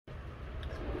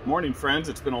Morning friends,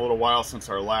 it's been a little while since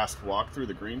our last walk through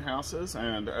the greenhouses,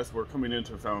 and as we're coming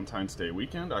into Valentine's Day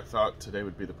weekend, I thought today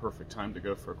would be the perfect time to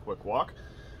go for a quick walk.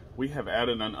 We have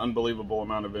added an unbelievable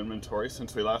amount of inventory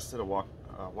since we last did a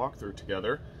walkthrough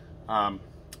together. I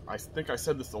think I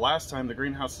said this the last time, the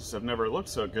greenhouses have never looked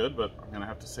so good, but I'm going to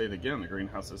have to say it again, the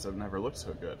greenhouses have never looked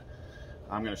so good.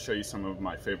 I'm going to show you some of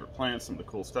my favorite plants, some of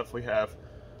the cool stuff we have.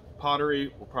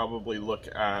 Pottery, we'll probably look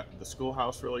at the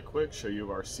schoolhouse really quick, show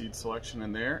you our seed selection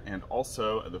in there, and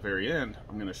also at the very end,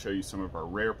 I'm going to show you some of our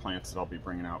rare plants that I'll be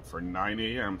bringing out for 9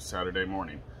 a.m. Saturday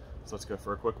morning. So let's go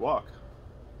for a quick walk.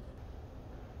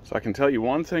 So I can tell you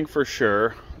one thing for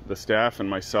sure, the staff and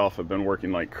myself have been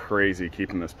working like crazy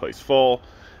keeping this place full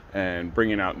and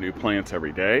bringing out new plants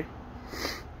every day.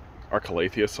 Our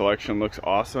Calathea selection looks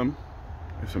awesome.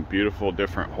 There's some beautiful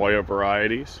different Hoya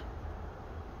varieties.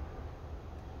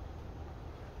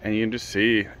 And you can just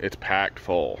see it's packed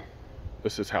full.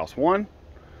 This is house one.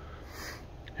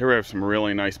 Here we have some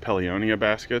really nice Pellionia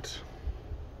baskets.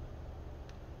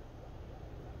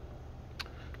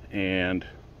 And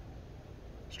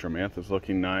Stromantha's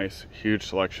looking nice. Huge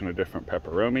selection of different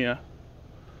Peperomia.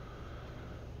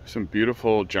 Some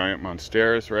beautiful giant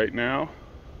Monsteras right now.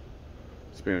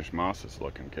 Spanish moss is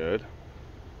looking good.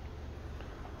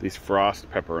 These frost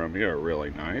Peperomia are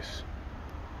really nice.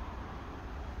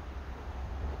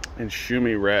 And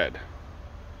Shumi Red.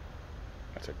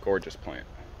 That's a gorgeous plant.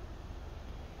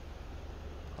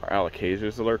 Our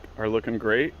Alocasias are looking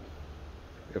great.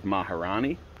 We have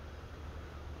Maharani.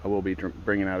 I will be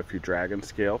bringing out a few Dragon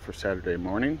Scale for Saturday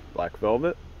morning. Black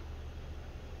Velvet.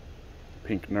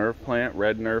 Pink Nerve plant,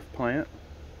 red nerve plant.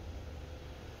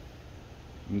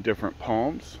 And different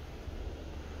palms.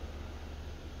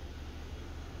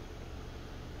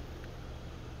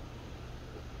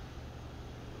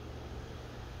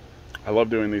 I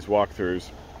love doing these walkthroughs.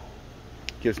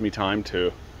 Gives me time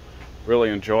to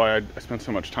really enjoy. I spend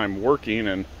so much time working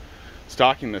and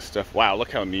stocking this stuff. Wow,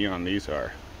 look how neon these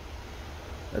are.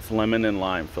 That's lemon and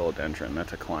lime philodendron.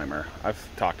 That's a climber. I've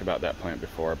talked about that plant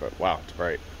before, but wow, it's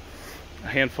bright. A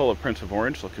handful of Prince of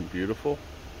Orange looking beautiful.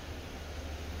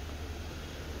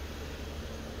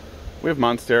 We have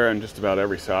Monstera in just about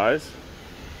every size.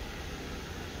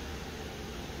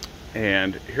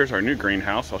 And here's our new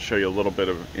greenhouse. I'll show you a little bit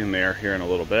of in there here in a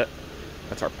little bit.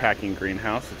 That's our packing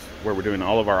greenhouse. It's where we're doing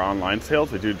all of our online sales.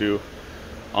 We do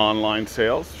online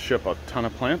sales, ship a ton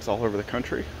of plants all over the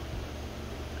country.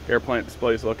 Air plant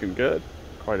displays looking good.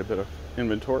 Quite a bit of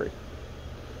inventory.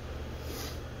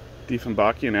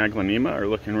 Dieffenbachia and Aglaonema are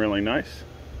looking really nice.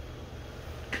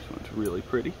 This one's really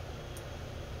pretty.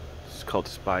 This is called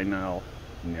Spinel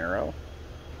Narrow.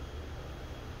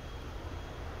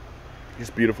 These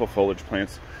beautiful foliage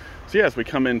plants. So yeah, as we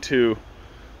come into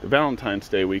the Valentine's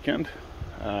Day weekend,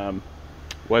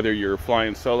 whether you're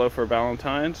flying solo for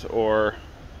Valentine's or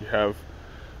you have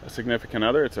a significant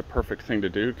other, it's a perfect thing to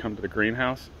do. Come to the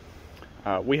greenhouse.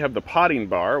 We have the potting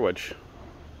bar, which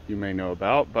you may know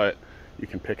about, but you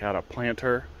can pick out a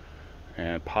planter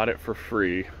and pot it for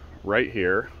free right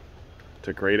here. It's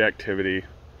a great activity,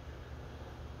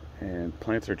 and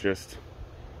plants are just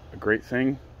a great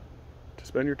thing to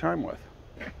spend your time with.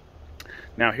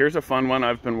 Now here's a fun one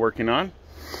I've been working on.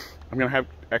 I'm gonna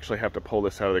actually have to pull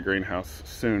this out of the greenhouse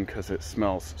soon because it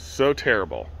smells so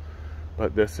terrible.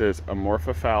 But this is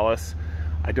Amorphophallus.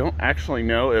 I don't actually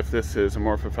know if this is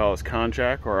Amorphophallus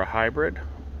konjac or a hybrid,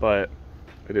 but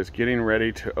it is getting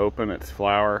ready to open its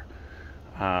flower.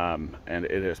 And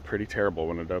it is pretty terrible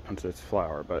when it opens its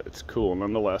flower, but it's cool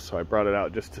nonetheless. So I brought it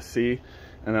out just to see,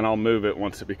 and then I'll move it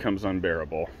once it becomes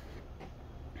unbearable.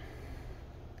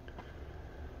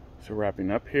 So wrapping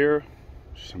up here,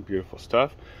 some beautiful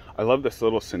stuff. I love this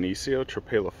little Senecio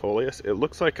tripelifolius. It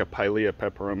looks like a Pilea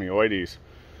peperomioides,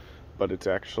 but it's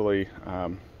actually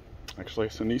a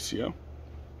Senecio.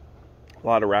 A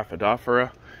lot of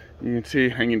Rhaphidophora. You can see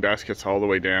hanging baskets all the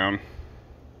way down.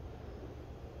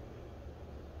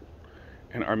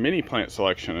 And our mini plant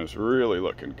selection is really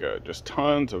looking good. Just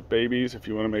tons of babies if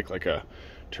you want to make like a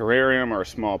terrarium or a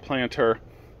small planter.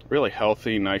 Really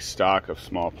healthy, nice stock of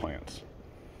small plants.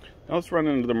 Now let's run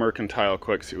into the Mercantile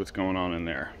quick, see what's going on in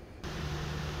there.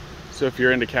 So if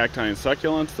you're into cacti and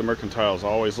succulents, the Mercantile is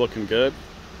always looking good.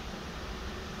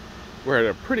 We're at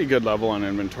a pretty good level on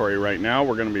inventory right now.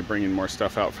 We're going to be bringing more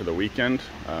stuff out for the weekend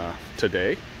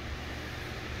today.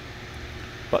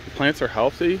 But the plants are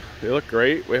healthy. They look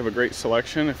great. We have a great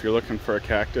selection if you're looking for a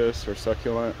cactus or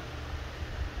succulent.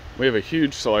 We have a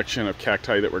huge selection of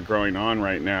cacti that we're growing on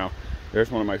right now.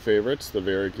 There's one of my favorites, the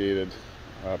variegated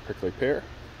prickly pear.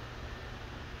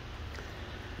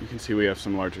 You can see we have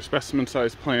some larger specimen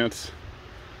sized plants,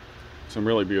 Some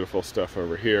really beautiful stuff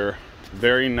over here.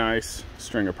 Very nice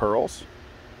string of pearls.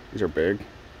 These are big.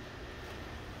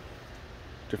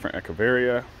 Different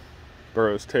Echeveria,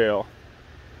 Burrow's Tail.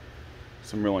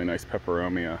 Some really nice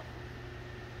Peperomia.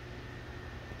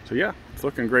 So yeah, it's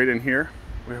looking great in here.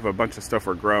 We have a bunch of stuff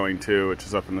we're growing too, which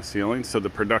is up in the ceiling. So the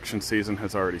production season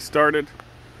has already started.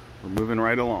 We're moving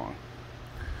right along.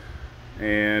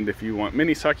 And if you want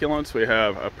mini succulents, we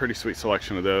have a pretty sweet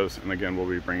selection of those. And again, we'll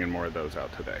be bringing more of those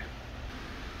out today.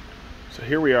 So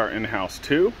here we are in house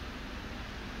 2.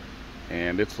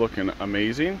 And it's looking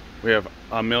amazing. We have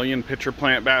a million pitcher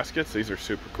plant baskets. These are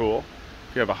super cool.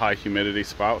 If you have a high humidity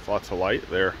spot with lots of light,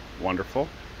 they're wonderful.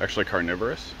 Actually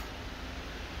carnivorous.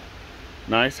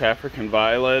 Nice African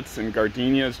violets and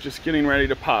gardenias just getting ready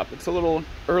to pop. It's a little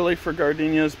early for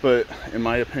gardenias, but in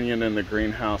my opinion, in the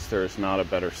greenhouse, there's not a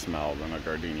better smell than a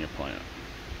gardenia plant.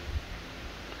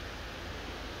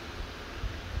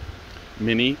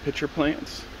 Mini pitcher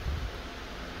plants.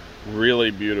 Really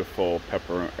beautiful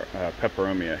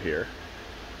Peperomia here.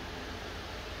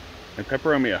 And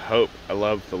Peperomia Hope, I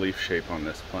love the leaf shape on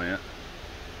this plant.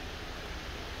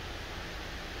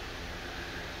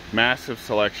 Massive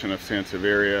selection of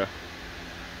Sansevieria.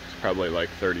 It's probably like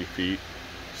 30 feet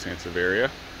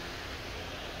Sansevieria.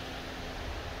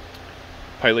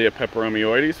 Pilea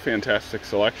peperomioides, fantastic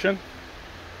selection.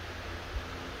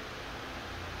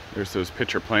 There's those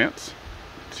pitcher plants.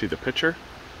 See the pitcher?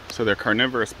 So they're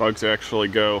carnivorous bugs that actually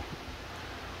go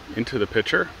into the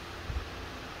pitcher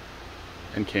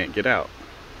and can't get out.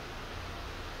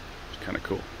 It's kind of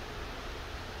cool.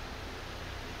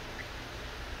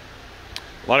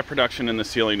 A lot of production in the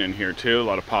ceiling in here too. A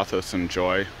lot of Pothos and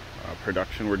Joy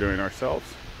production we're doing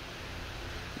ourselves.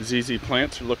 ZZ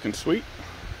plants are looking sweet.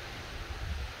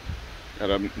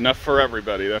 Got enough for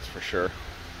everybody, that's for sure.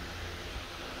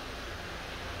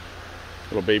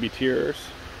 Little baby tears.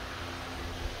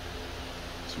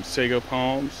 Some sago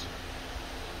palms.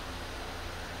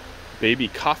 Baby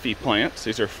coffee plants.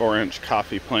 These are 4-inch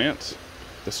coffee plants.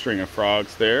 The string of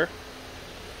frogs there.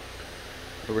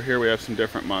 Over here we have some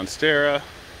different Monstera.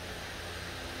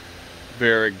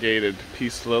 Variegated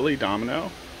peace lily, domino.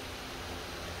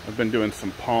 I've been doing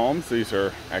some palms. These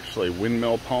are actually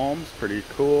windmill palms, pretty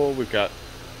cool. We've got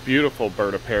beautiful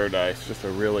bird of paradise, just a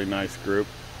really nice group.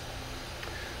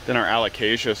 Then our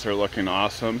alocasias are looking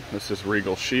awesome. This is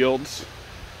Regal Shields.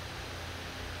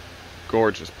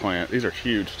 Gorgeous plant. These are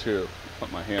huge too.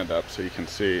 Put my hand up so you can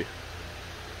see.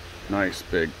 Nice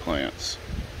big plants.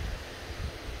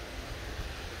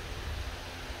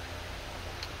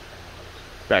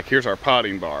 Back here's our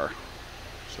potting bar.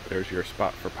 So there's your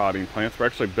spot for potting plants. We're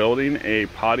actually building a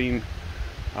potting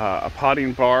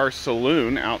bar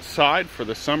saloon outside for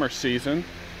the summer season,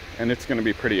 and it's going to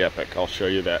be pretty epic. I'll show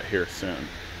you that here soon.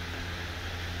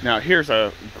 Now here's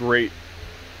a great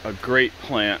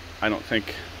plant. I don't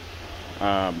think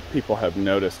people have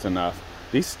noticed enough.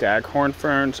 These staghorn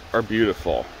ferns are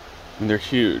beautiful, and they're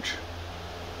huge.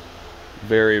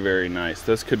 Very, very nice.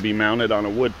 This could be mounted on a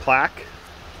wood plaque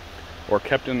or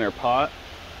kept in their pot,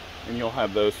 and you'll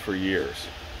have those for years.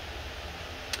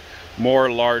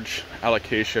 More large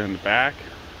alocasia in the back.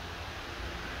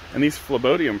 And these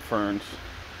Phlebodium ferns,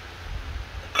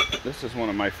 this is one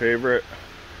of my favorite,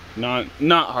 not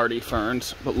hardy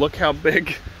ferns, but look how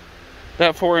big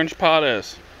that 4-inch pot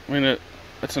is. I mean,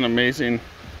 it's an amazing,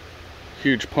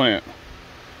 huge plant,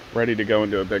 ready to go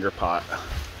into a bigger pot.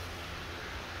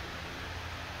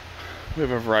 We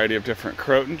have a variety of different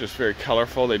croton, just very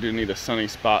colorful. They do need a sunny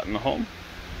spot in the home.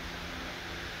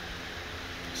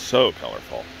 So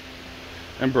colorful.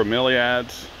 And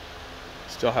bromeliads,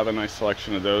 still have a nice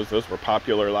selection of those. Those were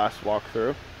popular last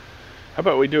walkthrough. How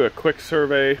about we do a quick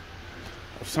survey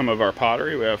of some of our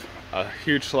pottery? We have a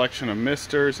huge selection of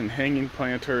misters and hanging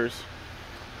planters.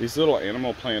 These little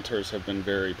animal planters have been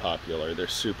very popular. They're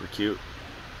super cute.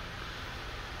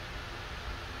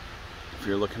 If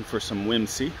you're looking for some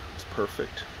whimsy, it's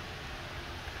perfect.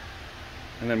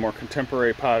 And then more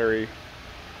contemporary pottery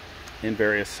in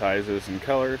various sizes and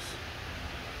colors.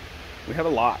 We have a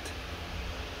lot.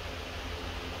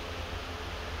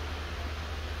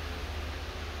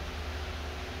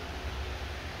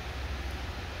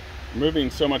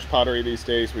 Moving so much pottery these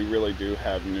days, we really do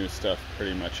have new stuff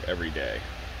pretty much every day.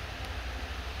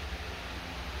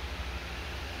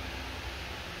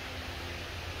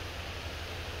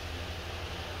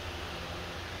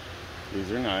 These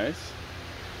are nice.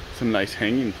 Some nice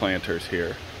hanging planters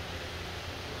here.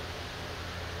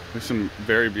 There's some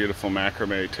very beautiful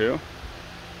macrame too.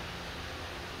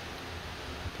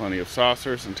 Plenty of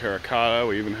saucers and terracotta.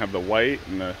 We even have the white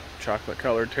and the chocolate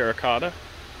colored terracotta.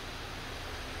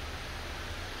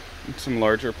 and some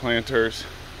larger planters,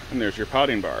 and there's your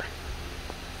potting bar.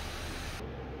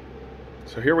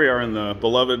 So here we are in the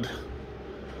beloved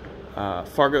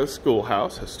Fargo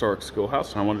schoolhouse, historic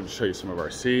schoolhouse, and I wanted to show you some of our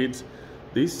seeds.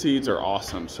 These seeds are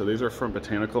awesome. So these are from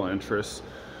Botanical Interests.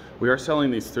 We are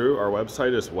selling these through our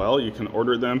website as well. You can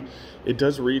order them. It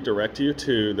does redirect you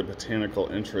to the Botanical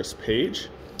Interest page,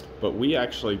 but we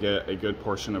actually get a good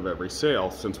portion of every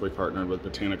sale since we partnered with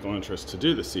Botanical Interest to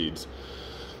do the seeds.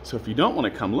 So if you don't want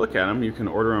to come look at them, you can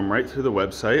order them right through the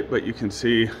website, but you can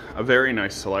see a very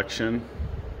nice selection.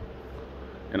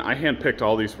 And I handpicked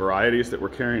all these varieties that we're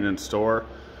carrying in store,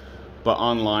 but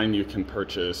online you can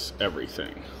purchase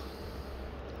everything.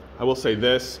 I will say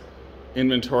this,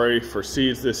 inventory for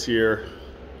seeds this year,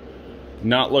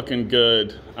 not looking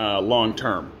good long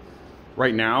term.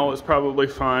 Right now is probably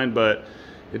fine, but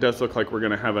it does look like we're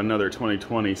gonna have another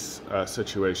 2020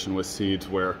 situation with seeds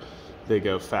where they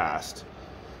go fast.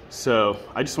 So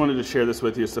I just wanted to share this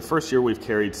with you. It's the first year we've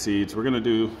carried seeds. We're gonna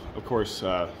do, of course,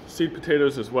 seed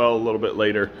potatoes as well a little bit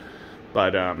later,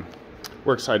 but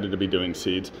we're excited to be doing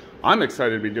seeds. I'm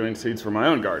excited to be doing seeds for my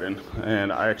own garden,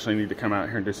 and I actually need to come out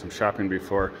here and do some shopping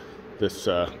before this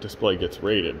display gets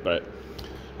raided. But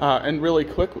and really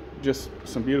quick, just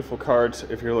some beautiful cards.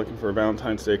 If you're looking for a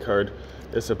Valentine's Day card,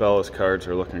 Isabella's cards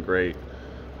are looking great,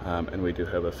 and we do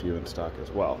have a few in stock as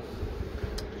well.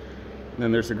 And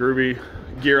then there's a groovy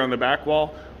gear on the back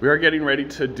wall. We are getting ready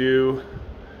to do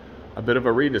a bit of a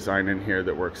redesign in here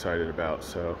that we're excited about,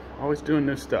 so always doing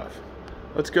new stuff.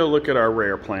 Let's go look at our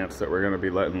rare plants that we're going to be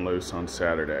letting loose on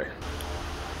Saturday.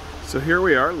 So here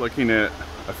we are looking at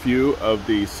a few of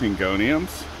the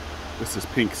Syngoniums. This is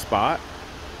Pink Spot.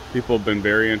 People have been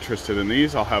very interested in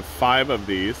these. I'll have 5 of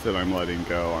these that I'm letting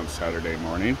go on Saturday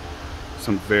morning.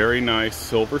 Some very nice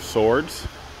silver swords.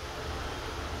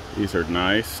 These are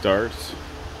nice starts.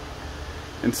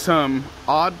 And some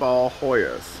oddball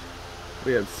Hoyas.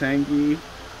 We have Sangi,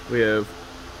 we have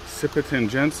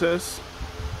Sipitingensis.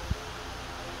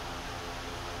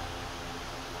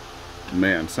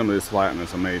 Man, some of this Latin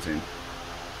is amazing.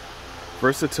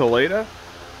 Versatillata.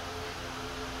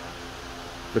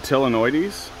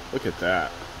 Vitellinoides. Look at that.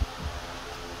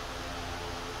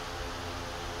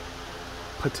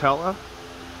 Patella.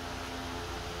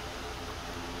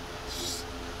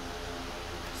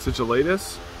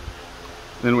 Sigillatus.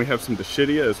 Then we have some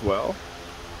Dischidia as well.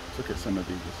 Let's look at some of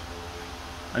these.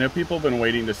 I know people have been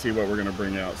waiting to see what we're going to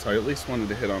bring out, so I at least wanted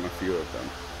to hit on a few of them.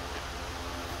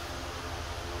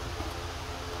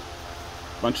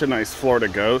 Bunch of nice Florida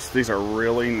Ghosts. These are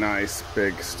really nice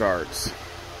big starts.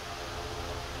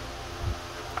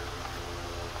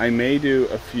 I may do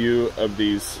a few of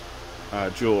these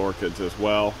jewel orchids as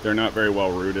well. They're not very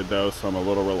well rooted though, so I'm a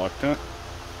little reluctant.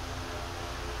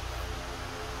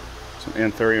 Some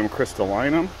Anthurium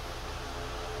crystallinum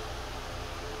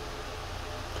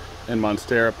and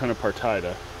Monstera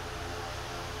penipartida.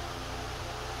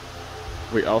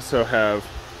 We also have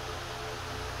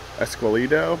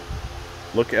Esquilido.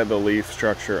 Look at the leaf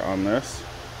structure on this.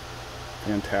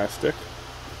 Fantastic.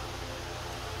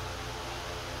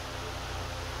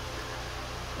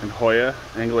 And Hoya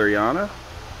angleriana.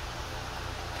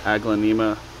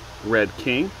 Aglaonema Red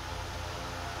King.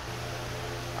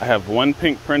 I have one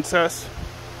Pink Princess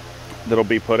that'll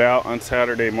be put out on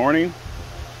Saturday morning.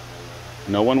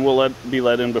 No one will be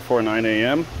let in before 9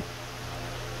 a.m.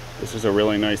 This is a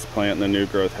really nice plant, and the new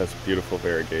growth has beautiful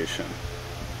variegation.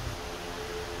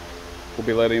 We'll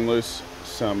be letting loose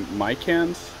some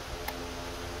Mycans.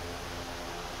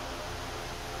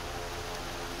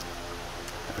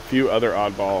 A few other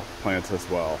oddball plants as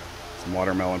well. Some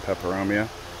watermelon peperomia.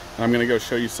 And I'm going to go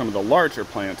show you some of the larger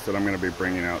plants that I'm going to be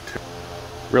bringing out too.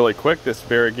 Really quick, this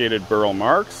variegated Burl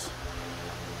Marks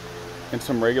and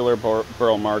some regular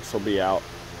Burl Marks will be out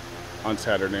on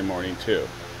Saturday morning too.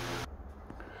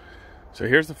 So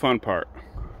here's the fun part.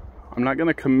 I'm not going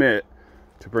to commit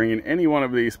to bringing any one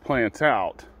of these plants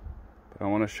out, but I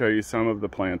want to show you some of the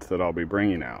plants that I'll be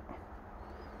bringing out.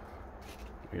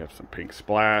 We have some Pink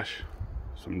Splash,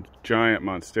 some giant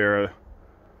Monstera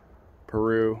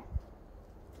Peru,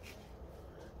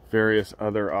 various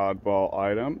other oddball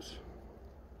items.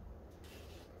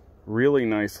 Really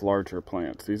nice larger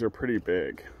plants. These are pretty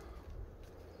big.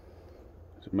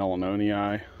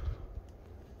 Melanonii.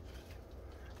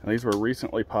 And these were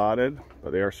recently potted,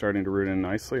 but they are starting to root in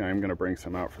nicely. I am going to bring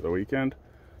some out for the weekend.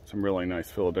 Some really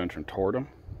nice Philodendron tortum.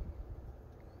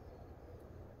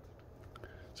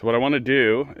 So what I want to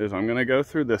do is I'm going to go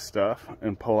through this stuff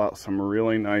and pull out some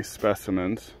really nice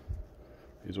specimens.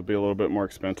 These will be a little bit more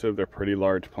expensive. They're pretty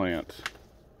large plants.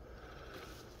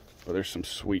 But there's some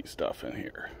sweet stuff in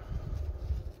here.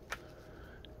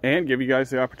 and give you guys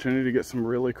the opportunity to get some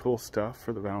really cool stuff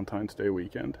for the Valentine's Day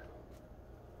weekend.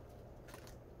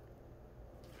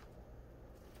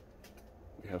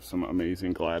 We have some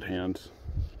amazing glad hands.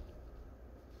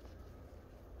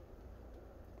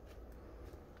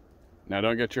 Now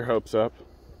don't get your hopes up.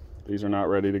 These are not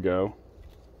ready to go,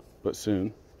 but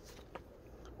soon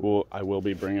I will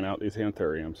be bringing out these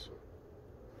anthuriums.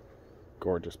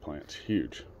 Gorgeous plants,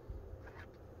 huge.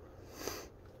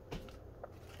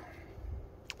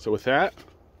 So with that,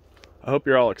 I hope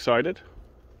you're all excited.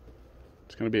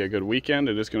 It's going to be a good weekend.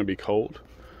 It is going to be cold.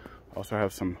 I also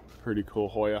have some pretty cool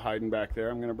Hoya hiding back there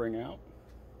I'm going to bring out.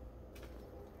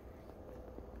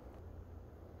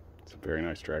 It's a very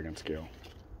nice dragon scale.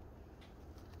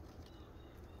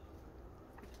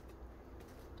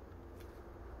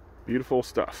 Beautiful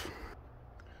stuff.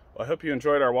 Well, I hope you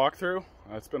enjoyed our walkthrough.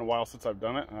 It's been a while since I've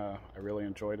done it. I really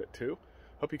enjoyed it too.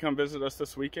 Hope you come visit us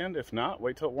this weekend. If not,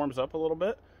 wait till it warms up a little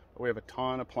bit. But we have a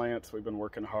ton of plants. We've been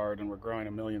working hard and we're growing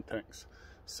a million things.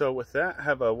 So with that,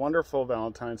 have a wonderful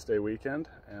Valentine's Day weekend,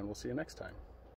 and we'll see you next time.